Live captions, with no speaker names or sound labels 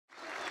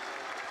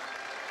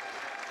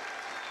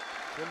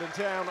Swindon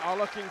Town are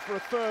looking for a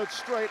third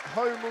straight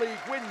home league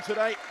win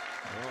today.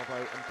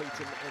 Bravo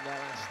unbeaten in their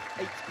last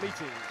 8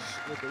 meetings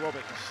with the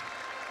Robins.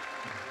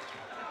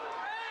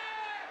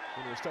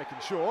 Winner was taken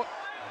short,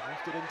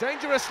 lifted in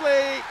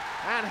dangerously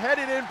and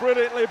headed in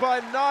brilliantly by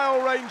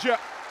Niall Ranger.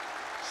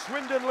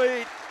 Swindon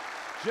lead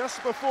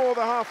just before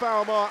the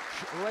half-hour mark.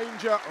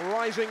 Ranger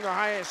rising the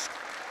highest.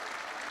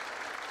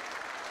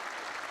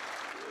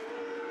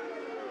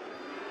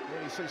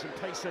 Really see some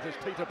pace at his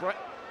Peterborough.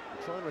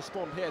 Try and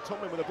respond here.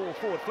 Tomlin with the ball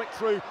forward, flick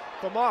through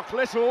for Mark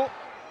Little.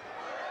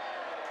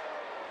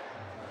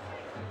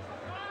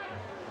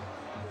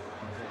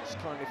 It's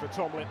kindly for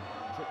Tomlin.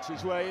 Kicks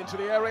his way into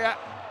the area.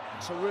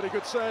 It's a really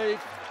good save.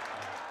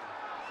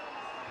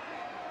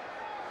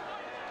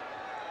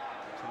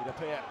 Teed up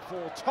here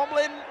for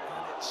Tomlin. And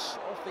it's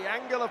off the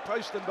angle of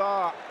post and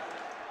bar.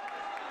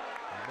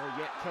 And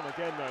may yet come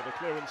again though. The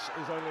clearance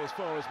is only as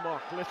far as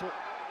Mark Little.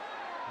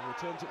 He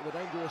returns it with a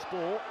dangerous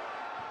ball.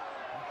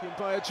 Back in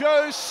by a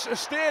Jose,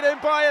 steered in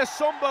by a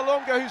Somba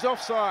Longa who's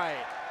offside.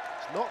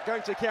 It's not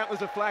going to count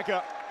as a flag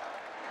up.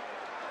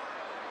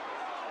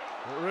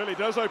 It really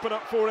does open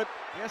up for him.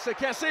 Yes,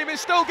 Kassim is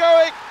still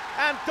going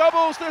and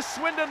doubles the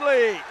Swindon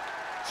lead.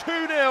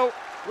 2-0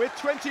 with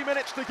 20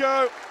 minutes to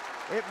go.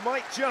 It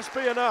might just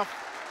be enough.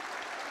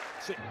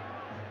 A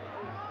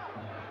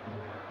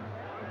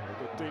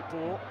good deep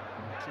ball.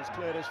 Which is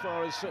cleared as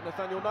far as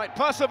Nathaniel Knight.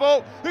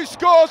 Percival, who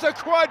scores a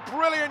quite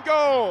brilliant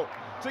goal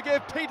to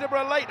give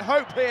Peterborough late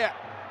hope here.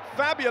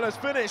 Fabulous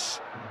finish.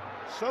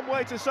 Some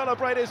way to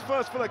celebrate his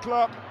first for the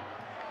club.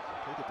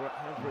 Peterborough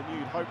have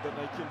renewed hope that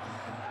they can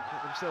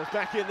get themselves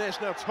back in this.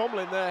 Now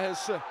Tomlin there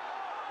has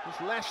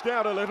lashed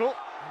out a little,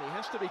 and he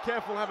has to be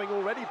careful having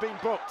already been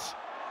booked.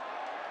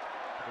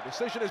 The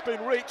decision has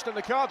been reached and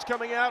the card's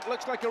coming out.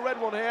 Looks like a red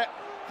one here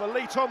for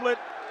Lee Tomlin.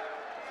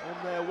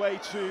 On their way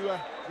to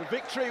the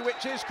victory,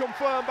 which is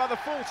confirmed by the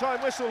full-time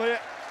whistle here.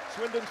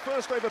 Swindon's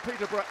first over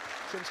Peterborough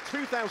since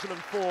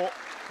 2004.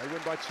 They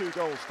win by 2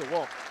 goals to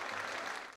 1.